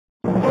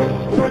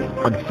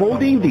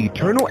unfolding the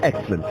eternal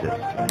excellences,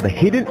 the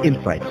hidden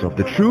insights of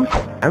the truth,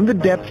 and the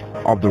depth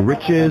of the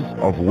riches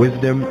of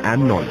wisdom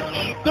and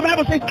knowledge. The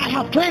Bible says, I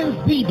have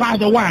cleansed thee by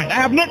the word. I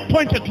have not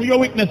pointed to your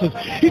weaknesses.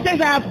 He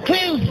says, I have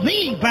cleansed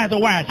thee by the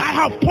word. I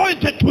have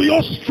pointed to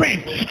your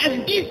strength.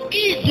 And this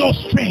is your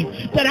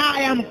strength, that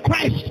I am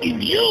Christ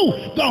in you,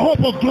 the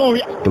hope of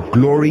glory. The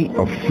glory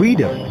of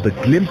freedom, the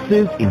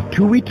glimpses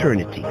into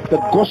eternity.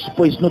 The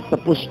gospel is not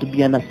supposed to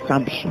be an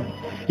assumption.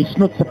 It's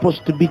not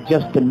supposed to be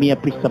just a mere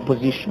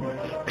presupposition.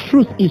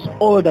 Truth is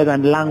older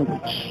than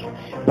language,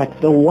 but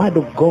the word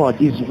of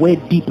God is way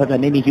deeper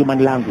than any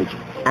human language.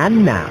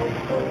 And now,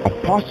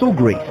 Apostle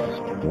Grace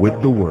with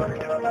the word.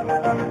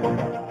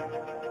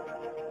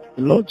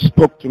 The Lord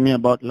spoke to me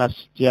about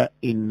last year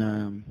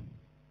in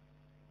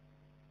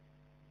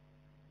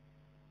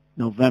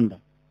November.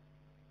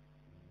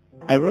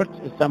 I wrote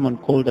a sermon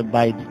called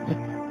Abide.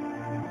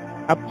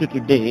 Up to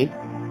today,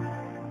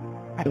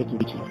 I don't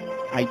reach it.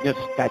 I just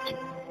touch it.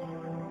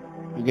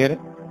 You get it?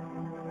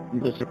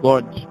 Because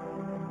God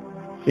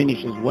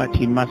finishes what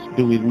he must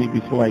do with me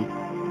before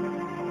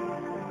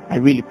I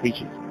really preach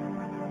it.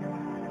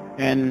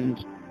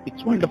 And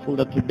it's wonderful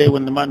that today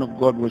when the man of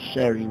God was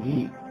sharing,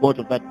 he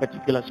quoted of that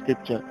particular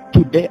scripture.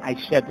 Today I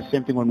shared the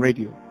same thing on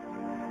radio.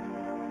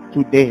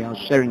 Today I was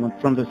sharing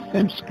from the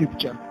same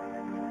scripture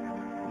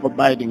of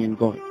abiding in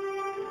God.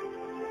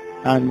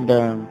 And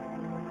the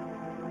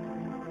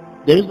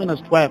reason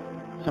as to why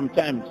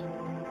sometimes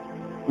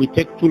we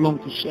take too long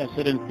to share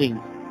certain things.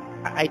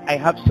 I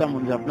have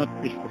someone that have not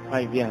preached for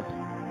 5 years,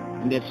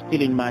 and they're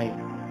still in my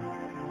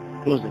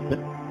closet.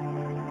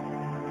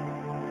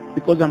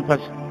 Because I'm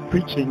first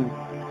preaching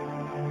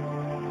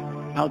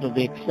out of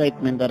the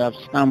excitement that I've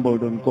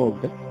stumbled on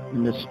God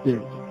in the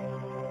Spirit.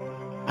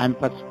 I'm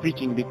first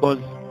preaching because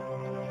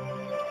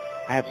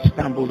I have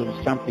stumbled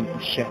on something to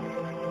share.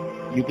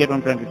 You get what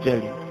I'm trying to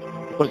tell you?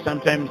 Because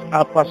sometimes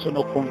our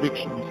personal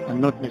convictions are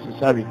not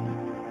necessarily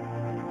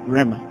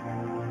rhema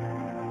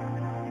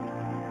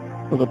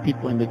for the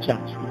people in the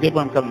church. You get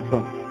where I'm coming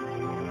from?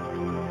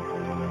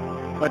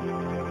 But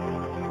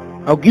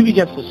I'll give you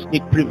just a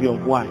sneak preview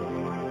of why.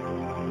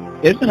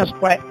 The reason as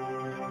why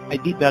I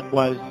did that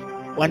was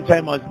one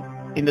time I was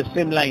in the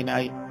same line.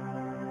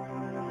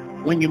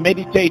 When you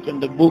meditate on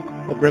the book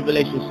of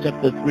Revelation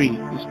chapter 3,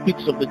 it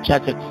speaks of the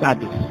church at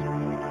Sardis.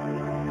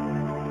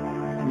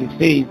 And it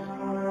says,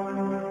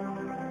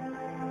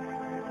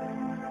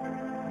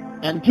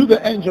 and to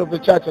the angel of the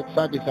church at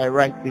Sardis I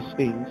write these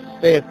things,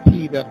 saith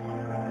he that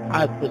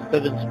hath the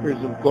seven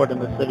spirits of God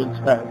and the seven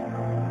stars.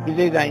 He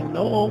says, I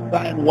know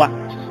thine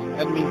works.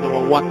 That means they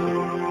were working.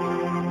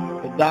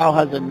 That thou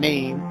hast a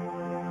name,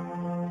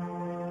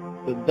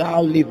 that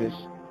thou livest,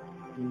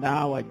 and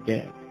thou art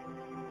dead.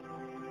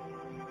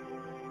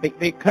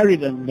 They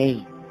carried a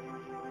name,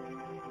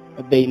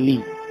 but they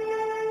live.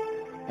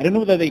 I don't know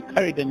whether they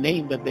carried a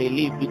name that they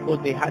live because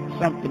they had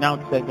something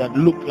outside that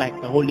looked like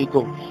the Holy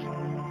Ghost.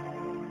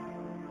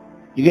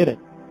 You get it?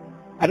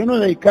 I don't know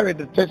they carried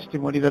the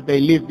testimony that they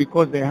live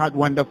because they had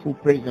wonderful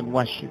praise and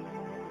worship.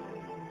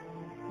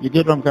 You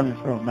get where I'm coming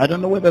from? I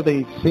don't know whether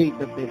they say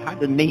that they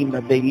had a name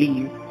that they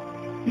live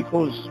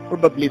because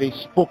probably they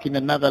spoke in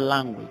another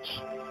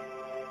language.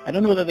 I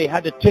don't know whether they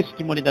had a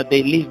testimony that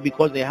they live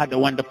because they had a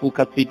wonderful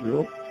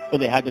cathedral, or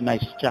they had a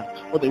nice church,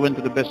 or they went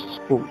to the best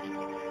schools.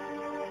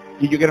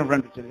 Did you get what I'm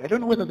trying to tell you? I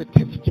don't know whether the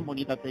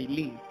testimony that they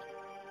lived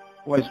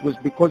was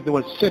because there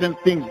were certain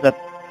things that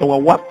there were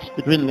works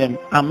between them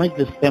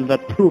amongst them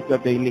that proved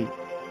that they lived.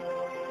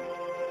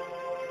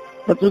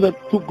 But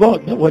to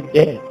God they were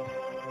dead.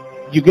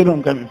 You get where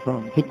I'm coming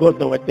from? To God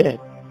they were dead.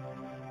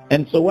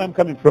 And so where I'm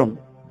coming from?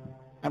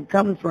 I'm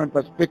coming from a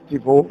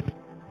perspective of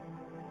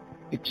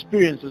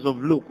experiences of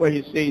Luke, where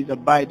he says,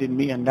 abide in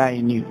me and I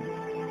in you.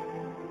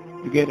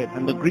 You get it?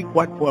 And the Greek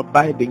word for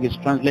abiding is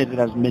translated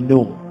as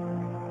meno.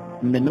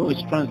 Meno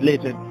is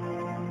translated,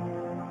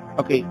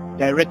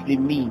 directly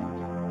means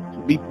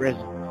to be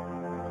present.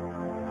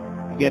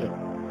 You get it?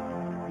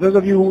 Those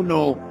of you who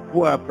know,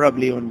 who are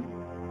probably on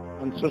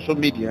social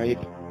media,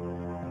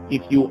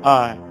 if you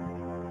are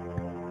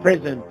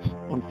present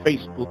on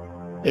Facebook,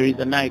 there is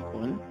an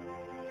icon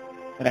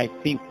that I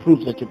think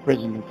proves that you're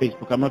present on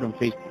Facebook. I'm not on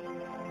Facebook.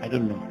 I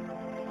don't know.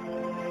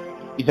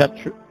 Is that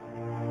true?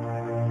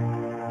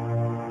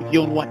 If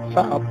you're on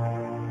WhatsApp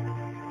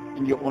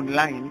and you're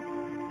online,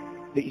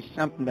 there is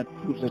something that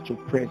proves that you're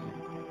present.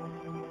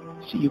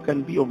 See, you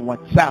can be on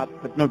WhatsApp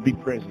but not be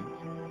present.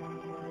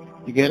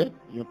 You get it?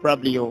 You're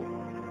probably your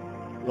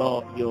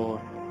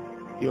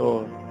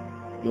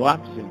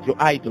absent, your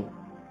idol,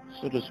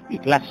 so to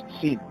speak, last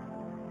seen.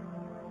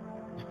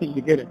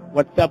 You get it?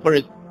 WhatsApp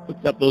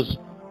puts up those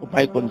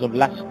icons of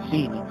last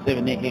seen at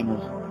 7 a.m. or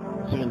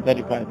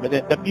 7:35. But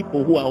the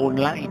people who are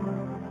online,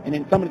 and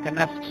then someone can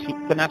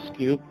ask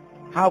you,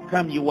 how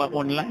come you were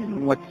online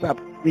on WhatsApp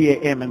 3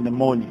 a.m. in the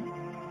morning?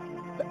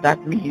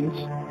 That means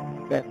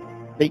that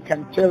they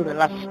can tell the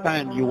last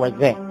time you were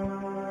there.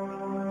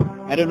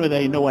 I don't know whether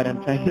you know what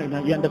I'm trying to,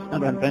 you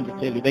understand what I'm trying to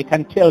tell you. They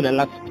can tell the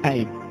last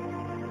time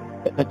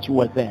that you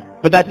were there.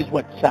 But that is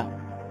WhatsApp.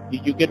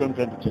 You get what I'm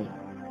trying to tell you.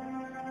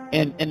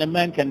 And a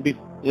man can be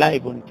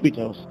live on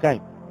Twitter or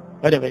Skype,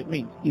 whatever it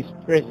means. He's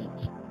present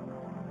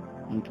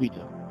on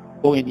Twitter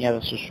or any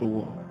other social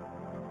world.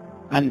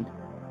 And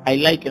I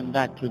liken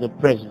that to the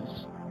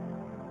presence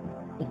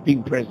of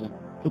being present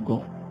to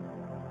God.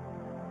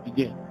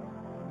 Again.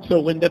 So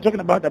when they're talking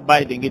about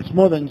abiding, it's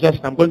more than just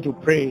I'm going to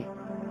pray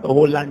the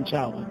whole lunch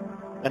hour.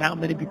 But how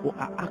many people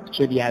are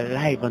actually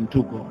alive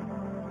unto God?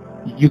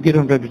 You get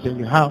what I'm trying to tell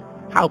you.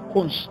 How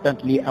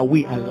constantly are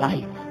we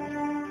alive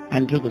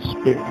unto the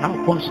Spirit? How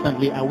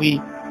constantly are we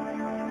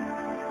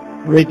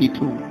ready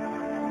to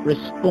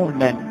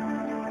respond and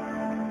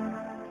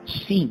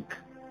sync,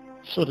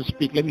 so to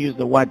speak? Let me use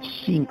the word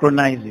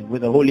synchronizing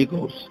with the Holy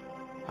Ghost.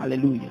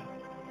 Hallelujah.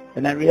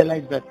 And I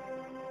realized that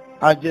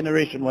our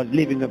generation was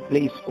living a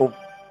place of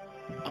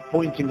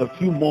appointing a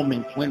few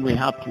moments when we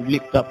have to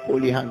lift up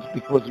holy hands,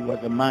 because it was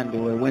a Monday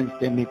or a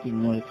Wednesday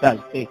meeting or a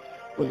Thursday.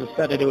 It was a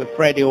Saturday or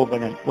Friday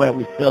overnight where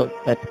we felt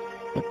that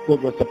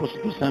God was supposed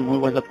to do something. It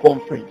was a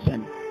conference,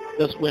 and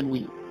that's when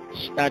we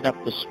stirred up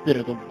the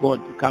Spirit of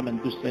God to come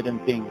and do certain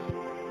things.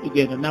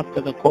 Again, and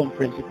after the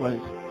conference, it was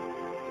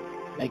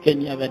like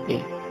any other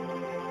day.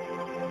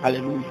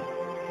 Hallelujah.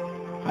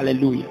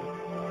 Hallelujah.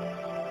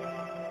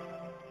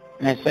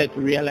 And I started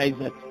to realize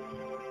that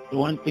the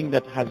one thing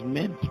that has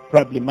meant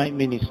probably my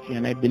ministry,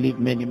 and I believe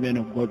many men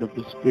of God of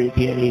the Spirit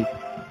here, is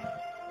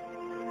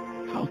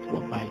how to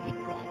abide in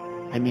God.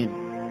 I mean,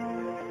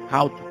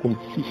 how to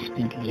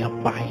consistently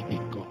abide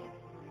in God.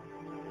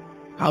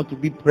 How to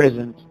be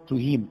present to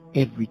Him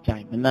every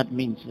time. And that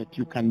means that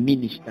you can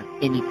minister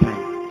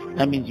anytime.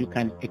 That means you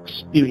can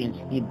experience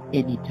Him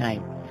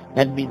anytime.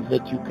 That means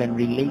that you can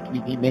relate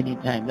with Him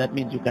anytime. That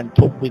means you can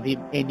talk with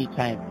Him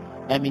anytime.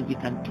 That means He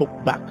can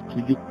talk back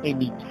to you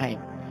anytime.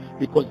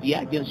 Because the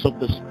agents of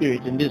the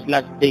Spirit in these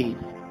last days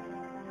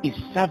is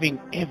serving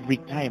every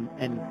time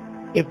and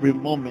every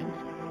moment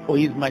for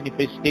His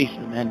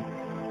manifestation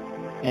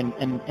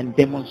and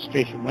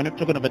demonstration. We're not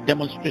talking about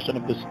demonstration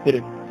of the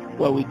Spirit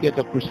where we get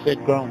a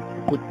crusade ground,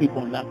 put people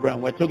on that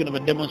ground. We're talking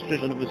about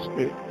demonstration of the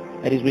Spirit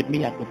that is with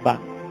me at the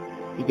bank.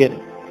 You get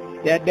it?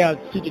 The other day I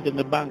was seated in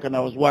the bank and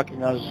I was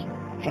working. I was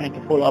trying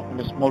to follow up on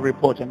a small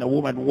report, and a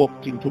woman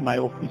walked into my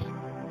office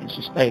and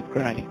she started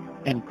crying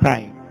and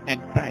crying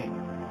and crying.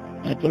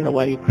 And I told her,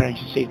 why are you crying?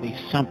 She said,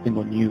 there's something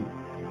on you.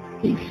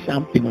 There's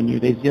something on you.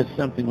 There's just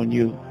something on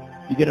you.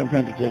 You get what I'm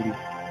trying to tell you?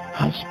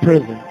 I was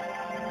present.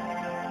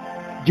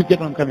 You get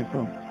where I'm coming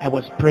from? I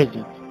was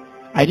present.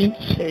 I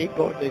didn't say,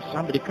 God, there's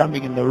somebody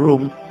coming in the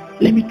room.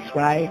 Let me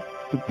try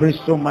to pray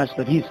so much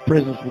that His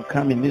presence will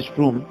come in this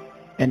room.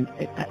 And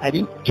I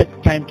didn't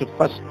take time to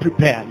first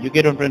prepare. You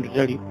get what I'm trying to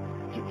tell you?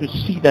 To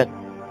see that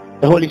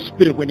the Holy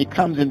Spirit, when He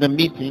comes in the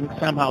meeting,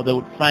 somehow she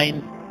would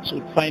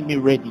find me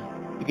ready.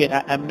 You get,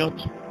 I'm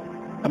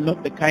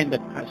not the kind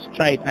that has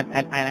tried, and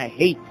I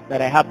hate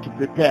that I have to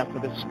prepare for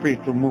the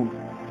Spirit to move.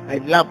 I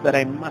love that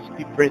I must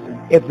be present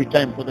every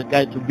time for the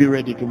guy to be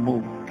ready to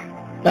move.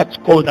 That's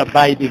called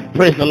abiding.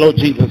 Praise the Lord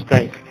Jesus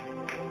Christ.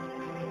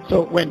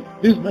 So when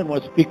this man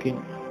was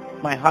speaking,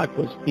 my heart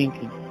was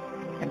thinking,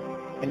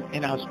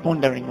 and I was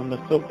pondering on the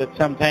thought that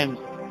sometimes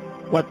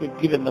what we've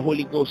given the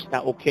Holy Ghost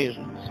are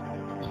occasions.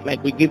 It's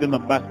like we give Him a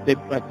birthday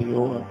party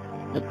or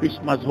a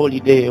Christmas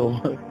holiday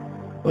or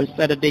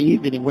Saturday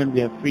evening when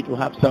we are free to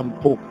have some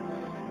pork.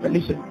 But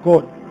listen,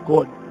 God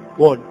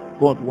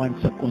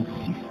wants a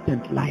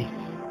consistent life.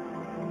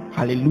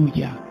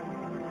 Hallelujah.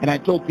 And I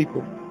told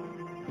people,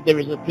 there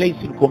is a place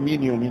in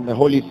communion in the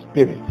Holy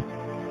Spirit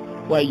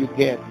where you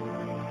get,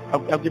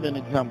 I'll give an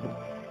example.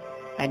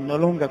 I no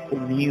longer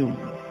commune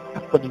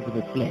according to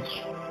the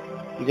flesh.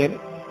 You get it?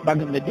 Back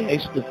in the day, I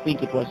used to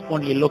think it was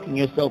only locking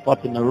yourself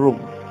up in a room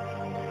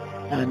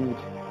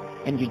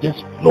and you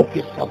just lock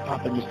yourself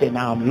up and you say,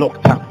 now I'm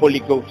locked up, Holy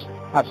Ghost,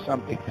 have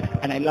something.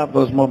 And I love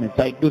those moments.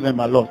 I do them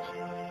a lot.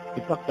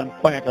 In fact, I'm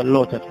quiet a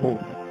lot at home.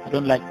 I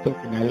don't like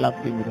talking. I love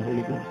being with the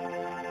Holy Ghost.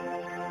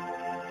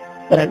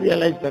 But I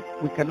realized that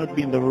we cannot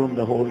be in the room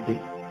the whole day.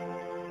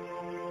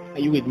 Are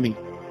you with me?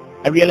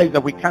 I realized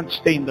that we can't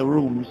stay in the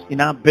rooms,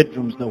 in our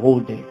bedrooms the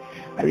whole day.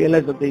 I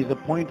realized that there is a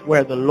point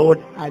where the Lord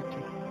had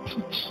to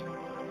teach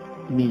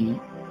me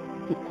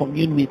to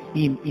commune with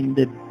Him in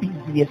the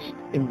busiest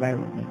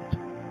environment.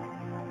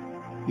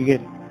 You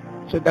get it?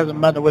 So it doesn't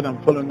matter whether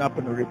I'm following up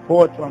on a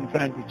report or I'm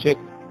trying to check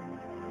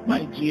my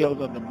GLs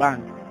on the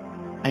bank.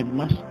 I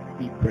must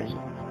be present.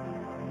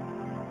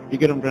 You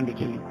get what I'm trying to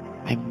tell you?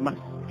 I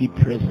must be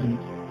present.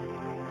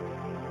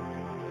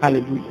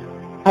 Hallelujah.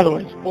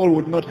 Otherwise, Paul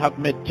would not have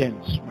made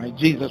tents. Right?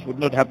 Jesus would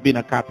not have been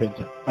a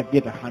carpenter, but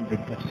yet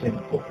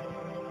 100% God.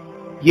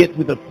 Yet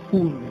with the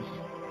fullness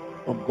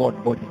of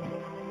God bodily.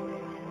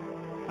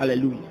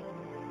 Hallelujah.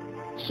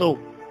 So,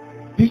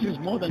 this is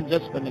more than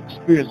just an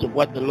experience of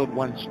what the Lord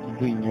wants to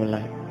do in your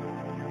life.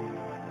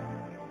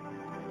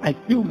 I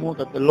feel more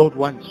that the Lord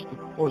wants to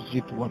cause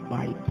you to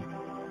abide.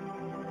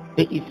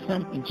 There is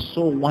something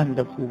so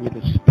wonderful with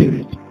the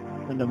Spirit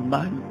when a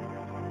man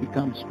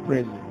becomes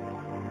present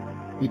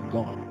with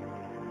God.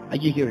 Are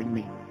you hearing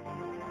me?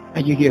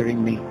 Are you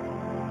hearing me?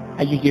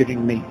 Are you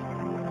hearing me?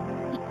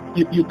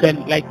 You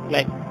can, like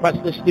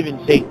Pastor Stephen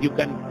said, you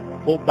can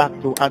go back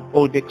to an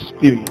old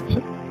experience.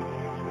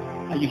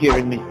 Are you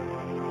hearing me?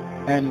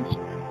 And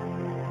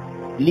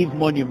leave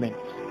monuments.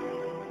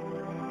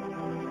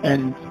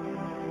 And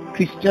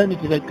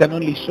Christianity that can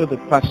only show the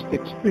past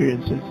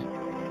experiences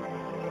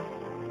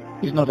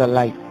is not a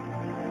life.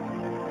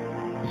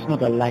 It's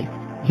not a life.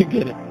 You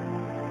get it?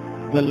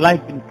 The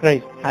life in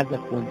Christ has a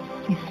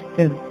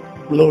consistent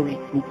glory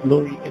to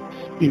glory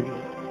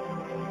experience,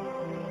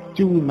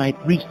 till we might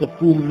reach the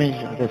full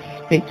measure, the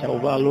stature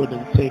of our Lord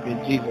and Savior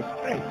Jesus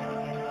Christ.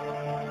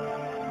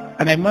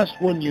 And I must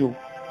warn you,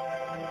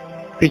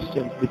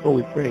 Christians, before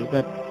we pray,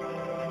 that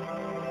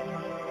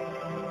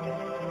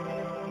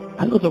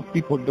a lot of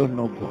people don't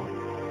know God.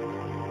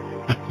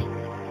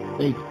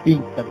 They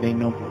think that they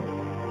know God.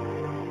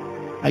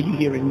 Are you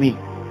hearing me?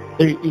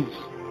 There is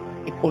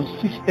a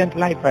consistent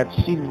life I've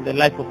seen in the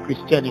life of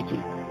Christianity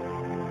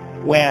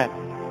where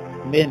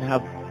men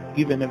have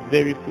given a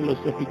very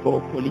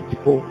philosophical,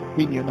 political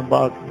opinion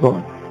about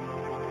God,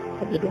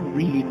 but they don't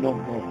really know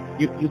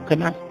God. You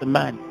can ask the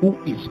man, who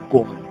is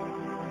God?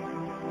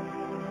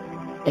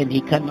 And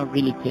he cannot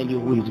really tell you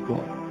who is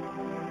God.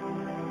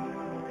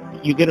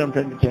 You get what I'm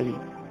trying to tell you?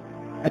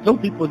 I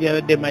told people the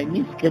other day, my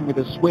niece came with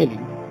a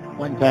swelling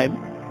one time,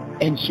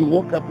 and she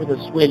woke up with a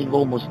swelling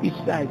almost this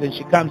size, and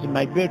she comes in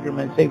my bedroom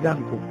and says,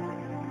 "Uncle,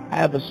 I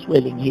have a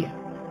swelling here."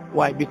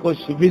 Why? Because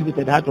she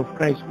visited Heart of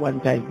Christ one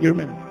time. You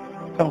remember?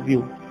 Some of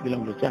you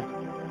belong to church.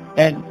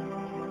 And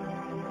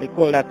they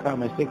called her,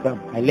 "Come." I said, "Come."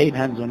 I laid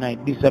hands on her,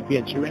 it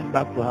disappeared. She ran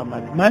back to her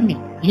mother. "Mommy,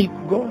 he's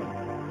gone."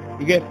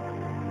 You get it?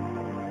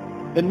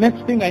 The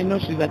next thing I know,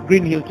 she's at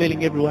Green Hill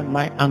telling everyone,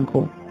 "My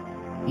uncle,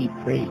 he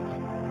prayed."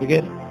 You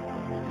get it?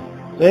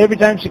 So every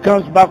time she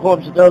comes back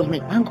home, she tells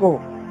me,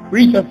 "Uncle,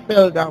 Rita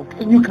fell down.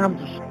 Can you come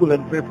to school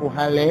and pray for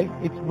her leg?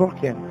 It's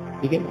broken."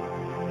 You get it?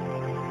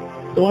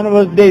 So one of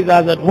those days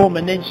I was at home,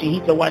 and then she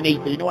hit a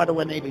 180. You know what a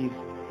 180 is?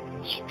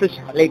 Stretched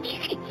her legs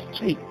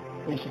straight.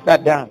 Then she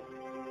sat down.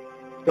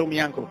 She told me,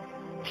 "Uncle,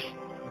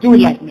 do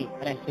it like me."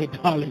 And I said,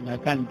 "Darling, I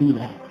can't do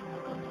that."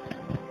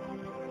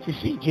 She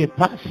said, "You're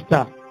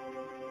pastor.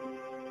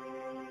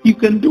 You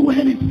can do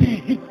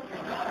anything."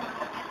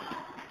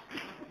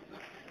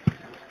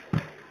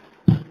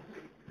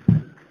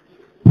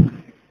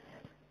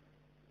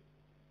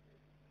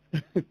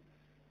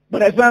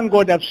 But I thank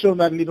God I've shown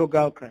that little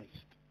girl Christ.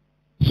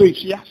 So if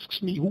she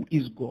asks me, who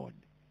is God?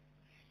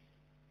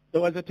 There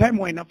was a time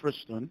when in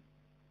Afroston,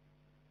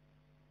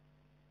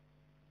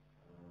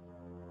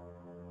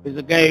 there's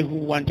a guy who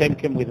one time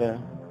came with a,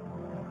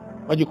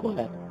 what do you call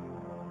that?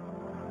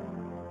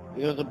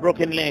 It was a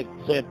broken leg,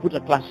 so I put a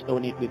cluster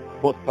on it with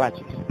both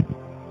clutches.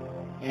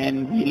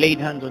 And we laid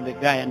hands on the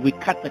guy, and we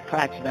cut the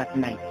clutch that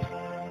night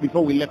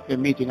before we left the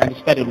meeting, and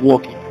he started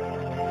walking.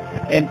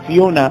 And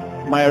Fiona,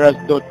 Myra's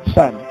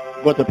son,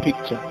 got a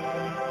picture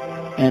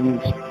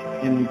and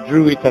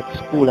drew it at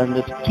school, and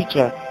the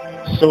teacher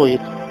saw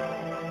it.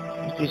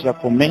 The teacher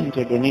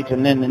commented on it,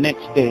 and then the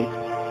next day,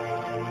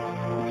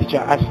 the teacher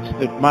asked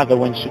the mother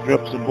when she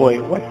drops the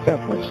boy, "What's up?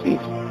 What's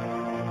this?"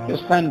 "Your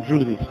son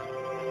drew this."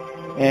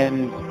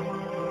 And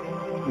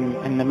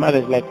the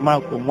mother's like,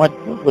 "Malcolm, what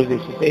was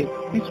this?" She said,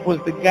 "This was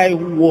the guy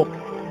who walked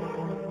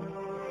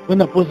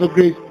when Apostle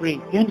Grace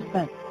prayed." You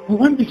understand? We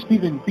want this to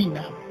even be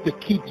now the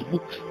kids'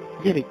 books.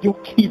 Get it? Your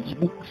kids'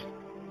 books.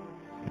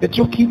 That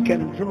your kid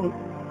can draw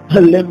a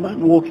lame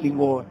man walking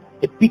or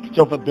a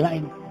picture of a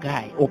blind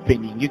guy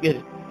opening. You get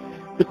it?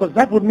 Because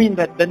that would mean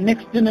that the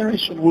next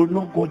generation will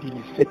know God in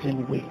a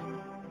certain way.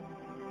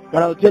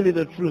 But I'll tell you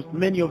the truth,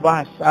 many of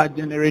us, our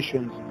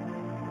generations,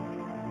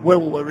 where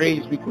we were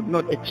raised, we could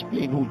not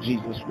explain who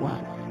Jesus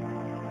was.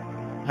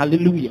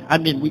 Hallelujah. I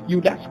mean,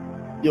 you'd ask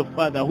your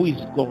father, who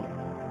is God?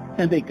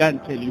 And they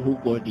can't tell you who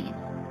God is.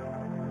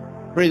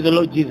 Praise the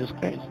Lord Jesus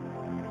Christ.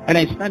 And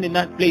I stand in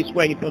that place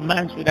where if a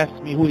man should ask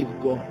me who is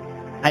God,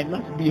 I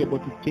must be able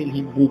to tell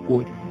him who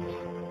God is.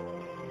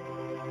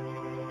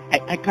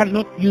 I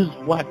cannot use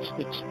words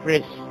to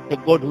express a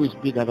God who is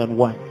bigger than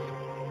words.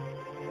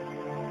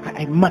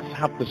 I must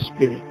have the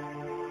Spirit.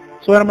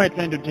 So what am I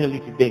trying to tell you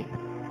today?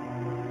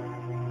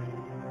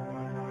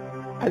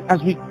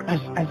 As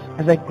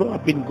I grow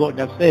up in God,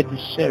 I've said to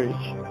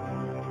cherish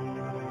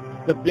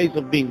the place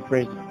of being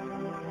present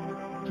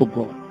to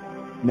God.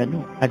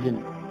 No, as in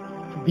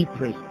to be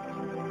present.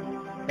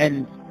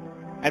 And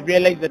I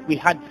realized that we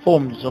had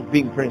forms of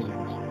being present,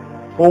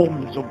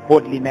 forms of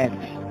godliness,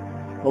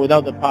 but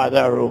without the power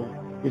thereof.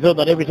 We thought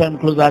that every time we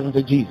close our eyes and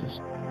say, "Jesus,"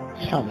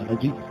 shout out,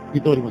 "Jesus," we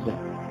thought he was there.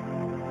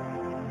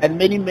 And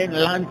many men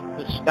learned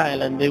the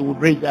style, and they would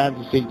raise their hands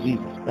and say,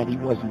 "Jesus," but he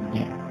wasn't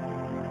there.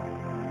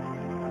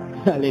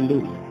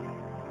 Hallelujah.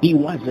 He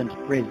wasn't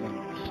present.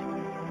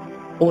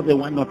 Or they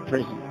were not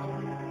present.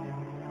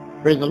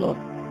 Praise the Lord.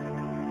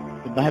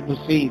 The Bible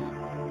says,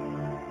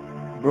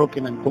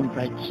 broken and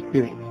contrite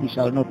spirit, he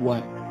shall not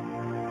what?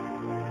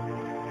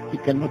 He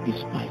cannot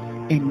despise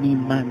any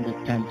man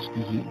that turns to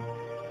him.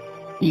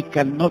 He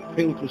cannot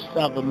fail to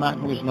serve a man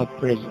who is not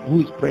present, who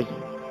is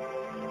present.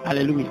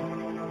 Hallelujah.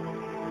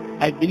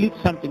 I believe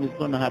something is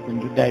going to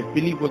happen today. I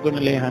believe we're going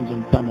to lay hands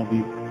on some of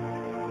you.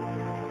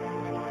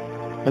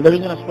 And the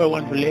reason that's why I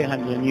want to lay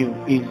hands on you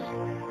is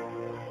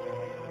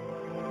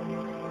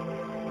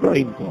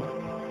growing God.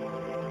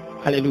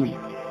 Hallelujah.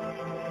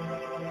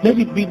 Let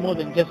it be more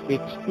than just the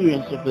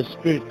experience of the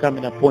Spirit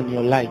coming upon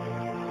your life,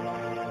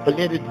 but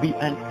let it be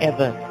an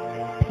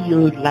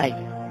ever-healed life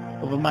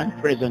of a man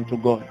present to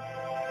God,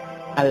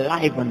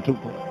 alive unto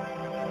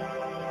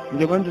God. And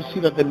you're going to see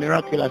that the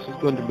miraculous is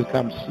going to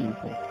become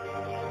simple.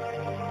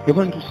 You're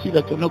going to see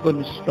that you're not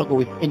going to struggle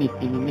with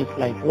anything in this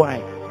life.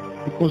 Why?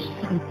 Because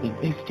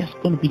there's just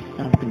going to be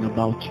something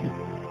about you.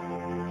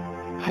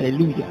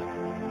 Hallelujah.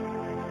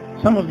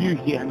 Some of you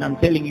here, and I'm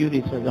telling you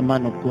this as a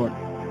man of God,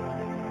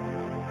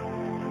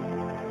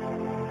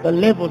 the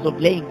levels of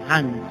laying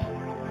hands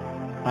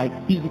by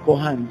physical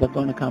hands are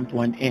going to come to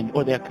an end,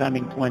 or they're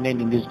coming to an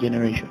end in this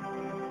generation.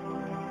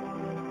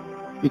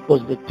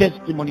 Because the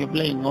testimony of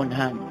laying on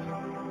hands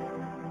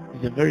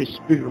is the very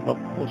spirit of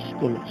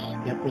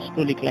apostolos, the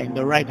apostolic line,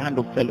 the right hand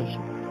of fellowship.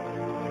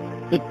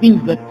 The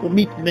things that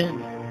commit men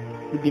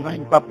to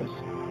divine purpose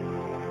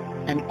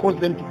and cause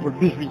them to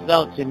produce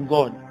results in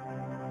God.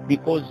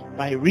 Because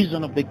by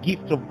reason of the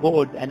gift of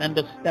God and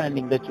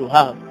understanding that you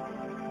have,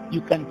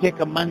 you can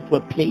take a man to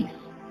a place.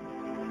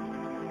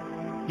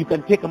 You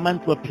can take a man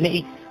to a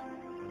place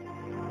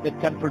that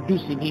can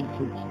produce in him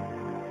fruit.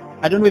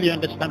 I don't know whether you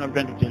understand what I'm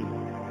trying to tell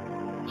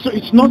you. So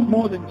it's not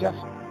more than just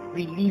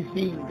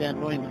releasing the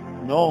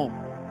anointing. No.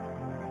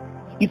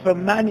 If a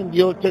man in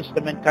the Old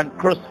Testament can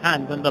cross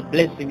hands and the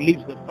blessing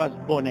leaves the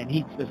firstborn and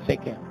hits the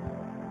second,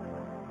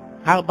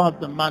 how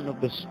about the man of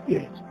the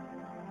Spirit?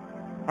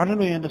 I don't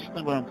know if you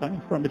understand where I'm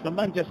coming from. If a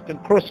man just can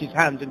cross his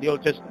hands in the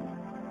Old Testament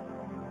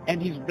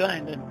and he's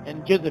blind,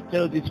 and Joseph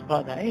tells his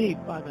father, hey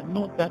father,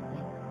 not that one.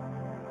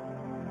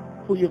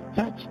 For you've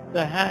touched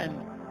the hand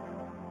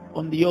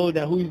on the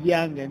older who is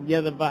young, and the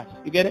other verse.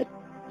 You get it?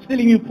 It's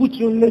telling you put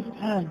your left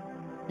hand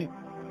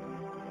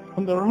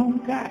on the wrong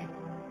guy.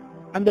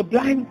 And the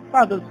blind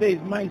father says,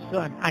 my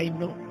son, I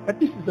know. But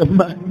this is a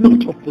man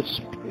not of the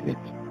Spirit.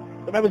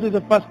 The Bible says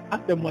the first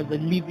Adam was a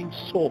living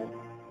soul.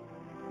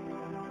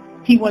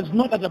 He was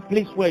not at a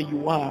place where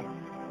you are.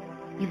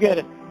 You get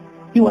it?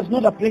 He was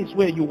not a place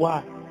where you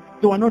are.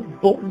 They were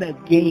not born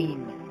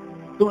again.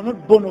 They were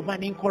not born of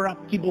an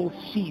incorruptible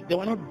seed. They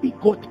were not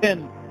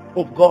begotten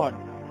of God.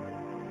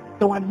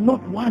 They were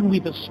not one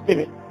with the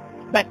Spirit.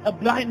 But a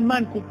blind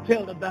man could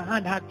tell that the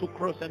hand had to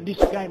cross, and this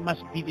guy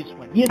must be this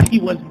one. Yet he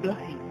was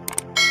blind.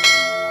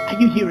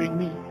 Are you hearing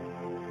me?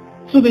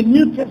 So the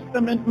New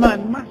Testament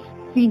man must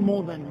see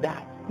more than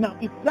that. Now,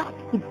 if that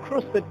could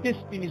cross the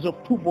destinies of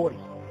two boys,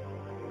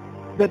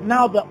 that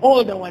now the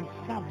older one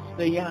serves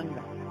the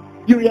younger,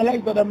 you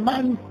realize that a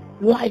man's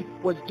life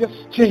was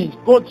just changed.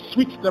 God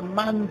switched the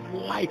man's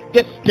life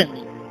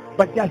destiny,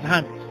 but just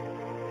hands.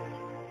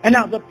 And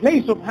now the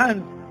place of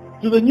hands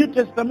to the New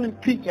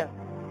Testament preacher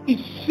is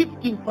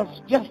shifting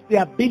past just the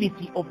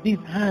ability of these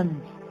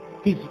hands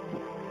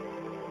physically.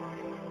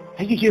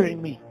 Are you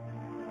hearing me?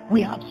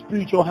 We have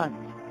spiritual hands.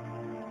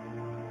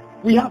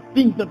 We have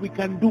things that we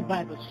can do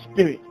by the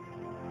Spirit.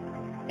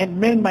 And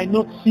men might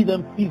not see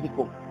them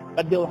physical,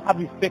 but they'll have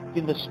effect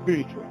in the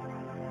spiritual.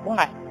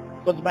 Why?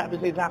 Because the Bible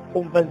says our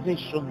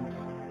conversations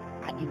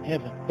are in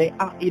heaven. They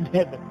are in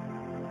heaven.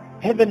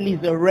 Heaven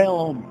is a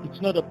realm.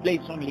 It's not a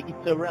place only.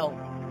 It's a realm.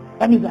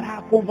 That means that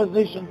our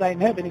conversations are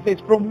in heaven. It says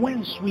from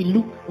whence we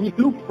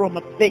look from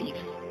a place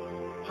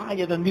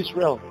higher than this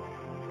realm.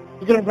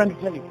 You know what I'm trying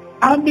to tell you?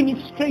 Our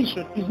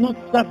administration is not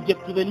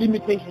subject to the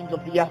limitations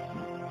of the earth.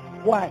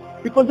 Why?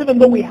 Because even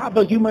though we have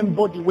a human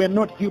body, we're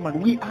not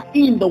human. We are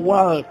in the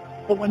world,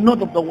 but we're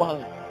not of the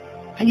world.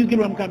 Can you get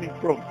where I'm coming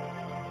from?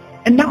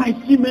 And now I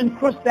see men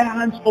cross their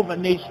hands over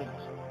nations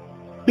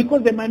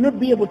because they might not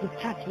be able to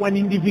touch one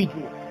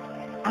individual.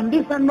 And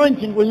this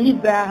anointing will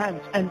leave their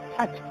hands and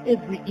touch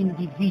every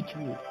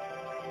individual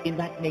in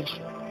that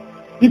nation.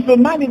 If a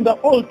man in the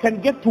old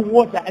can get to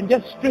water and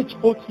just stretch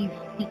out his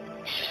feet,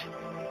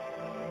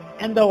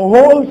 and the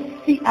whole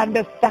sea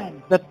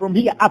understands that from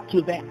here up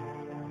to there,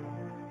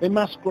 they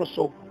must cross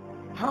over.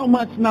 How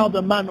much now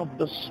the man of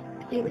the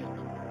Spirit?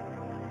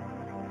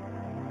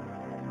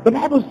 The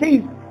Bible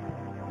says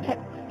that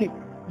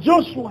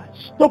Joshua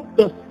stopped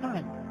the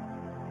sun.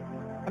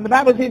 And the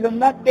Bible says on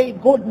that day,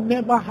 God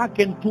never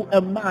hearkened to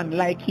a man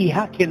like he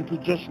hearkened to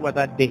Joshua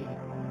that day.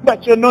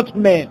 But you're not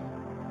men.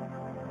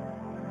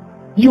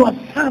 You are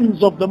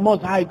sons of the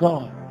Most High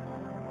God.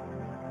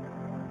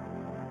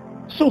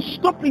 So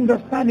stopping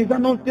the sun is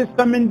an Old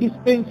Testament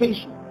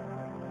dispensation.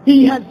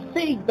 He has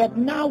said that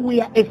now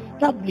we are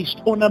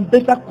established on a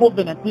better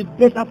covenant with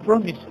better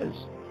promises.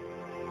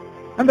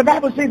 And the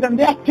Bible says, and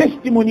their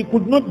testimony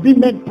could not be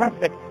made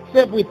perfect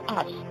save with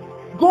us.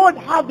 God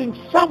having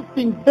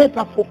something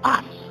better for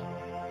us,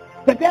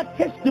 that their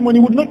testimony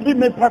would not be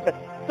made perfect.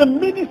 The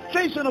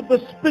ministration of the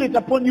Spirit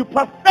upon you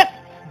perfects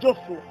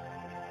Joshua.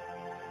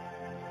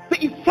 So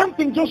it's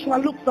something Joshua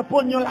looks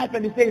upon your life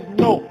and he says,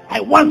 no,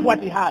 I want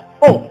what he had.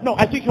 Oh, no,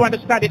 I think you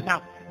understand it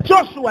now.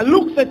 Joshua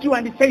looks at you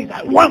and he says,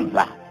 I want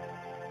that.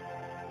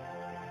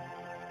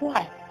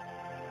 Why?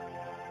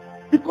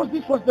 Because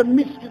this was the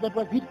mystery that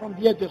was hid from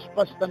the ages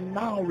past and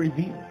now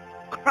revealed.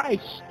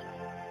 Christ.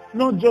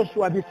 Not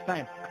Joshua this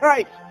time.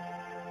 Christ.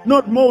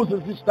 Not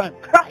Moses this time.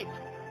 Christ.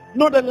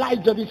 Not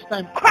Elijah this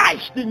time.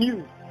 Christ in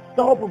you.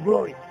 The hope of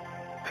glory.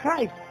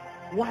 Christ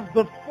was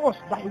the force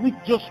by which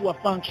Joshua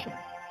functioned.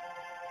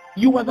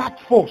 You were that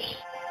force.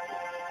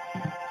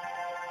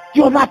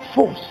 You are that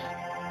force.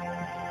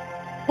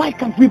 Why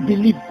can't we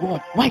believe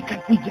God? Why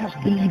can't we just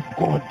believe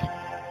God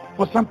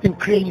for something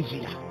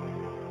crazier?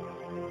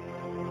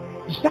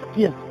 Is that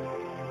here?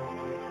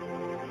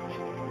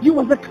 You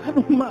were the kind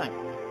of man.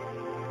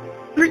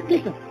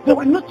 Listen, they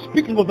were not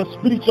speaking of a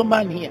spiritual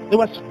man here. They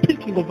were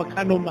speaking of a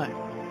kind of man.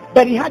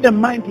 But he had a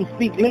mind to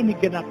think, let me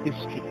get up this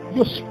street.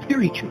 You're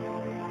spiritual.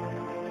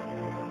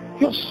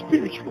 You're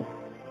spiritual.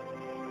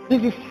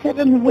 There's a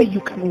certain way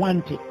you can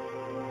want it.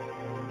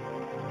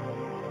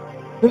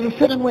 There's a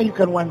certain way you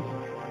can want it.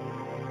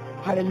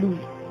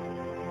 Hallelujah.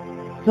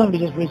 Somebody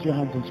just raise your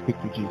hands and speak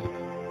to Jesus.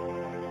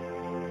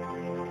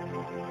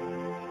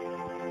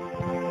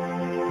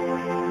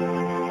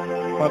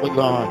 Father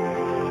God,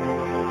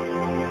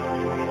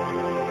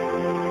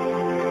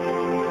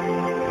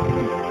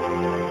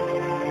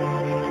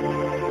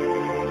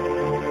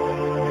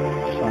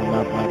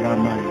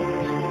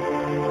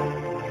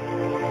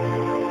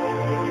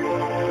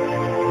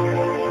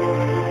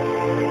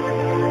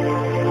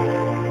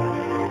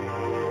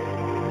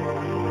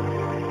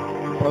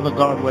 Father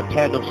God, we're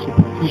tired of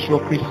superficial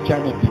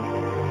Christianity.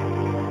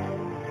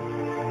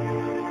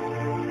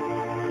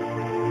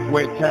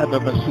 We're tired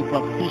of a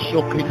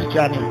superficial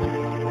Christianity.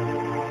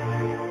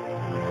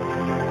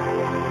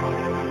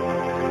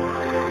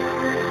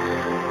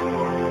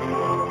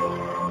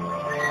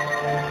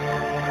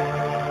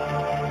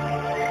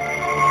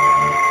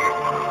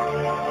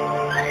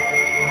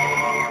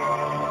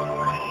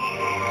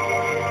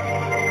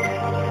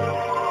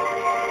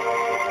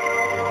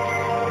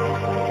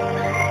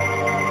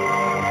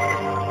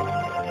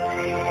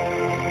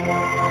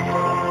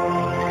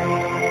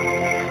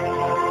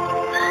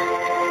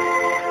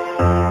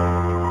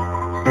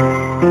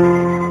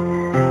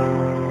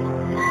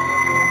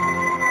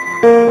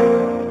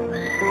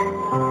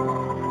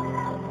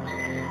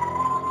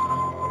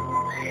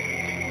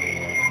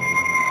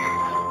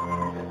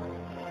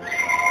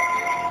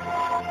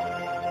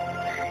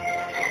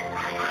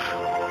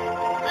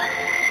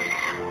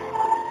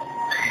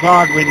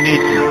 God, we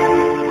need you.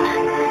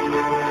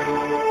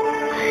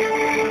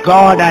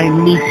 God, I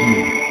need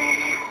you.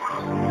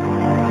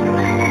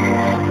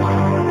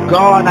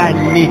 God, I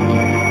need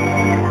you.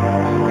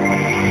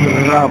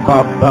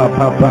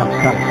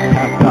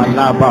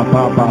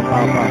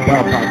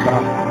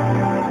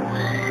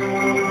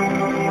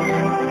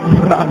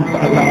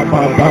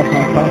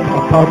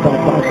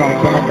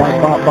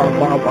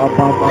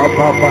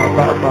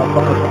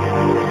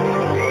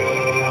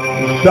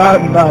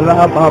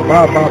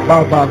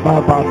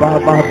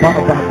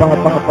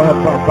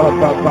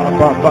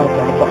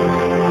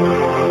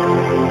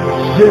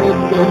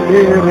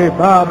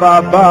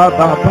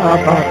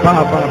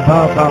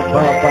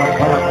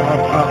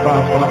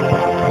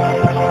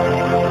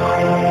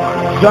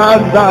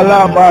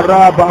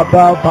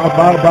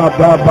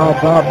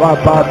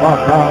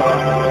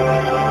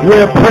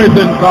 We're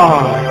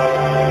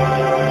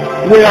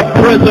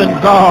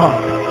present God.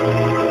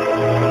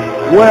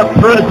 We're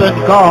present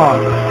God. We're present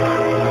God.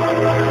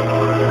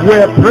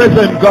 We're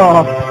present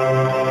God.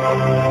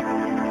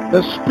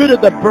 The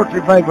spirit that brought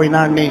revival in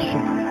our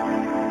nation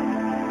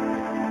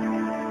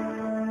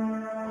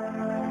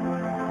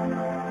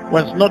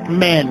was not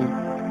men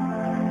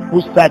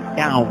who sat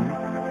down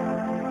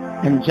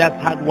and just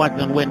had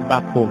words and went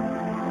back home.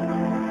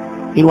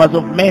 It was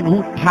of men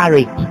who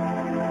tarried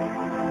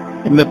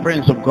in the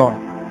presence of God,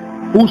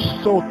 who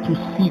sought to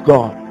see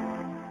God.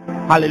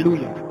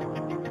 Hallelujah.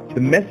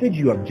 The message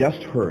you have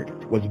just heard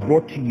was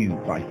brought to you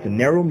by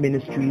Phaneroo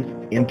Ministries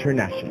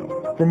International.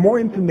 For more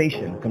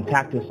information,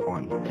 contact us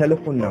on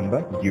telephone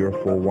number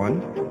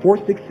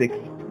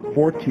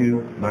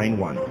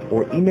 041-466-4291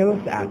 or email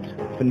us at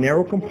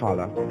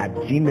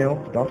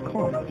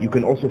phanerocompala@gmail.com. You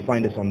can also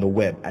find us on the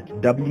web at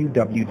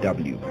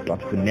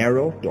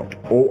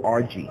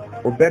www.phaneroo.org.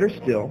 Or better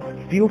still,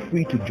 feel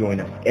free to join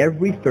us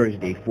every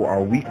Thursday for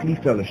our weekly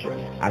fellowship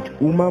at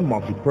UMA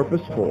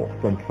Multipurpose Hall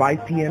from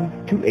 5 p.m.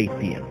 to 8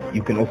 p.m.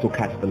 You can also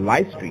catch the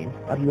live stream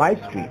at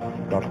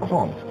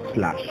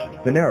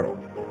livestream.com/Phaneroo.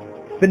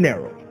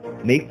 Phaneroo,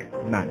 make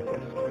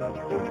manifest.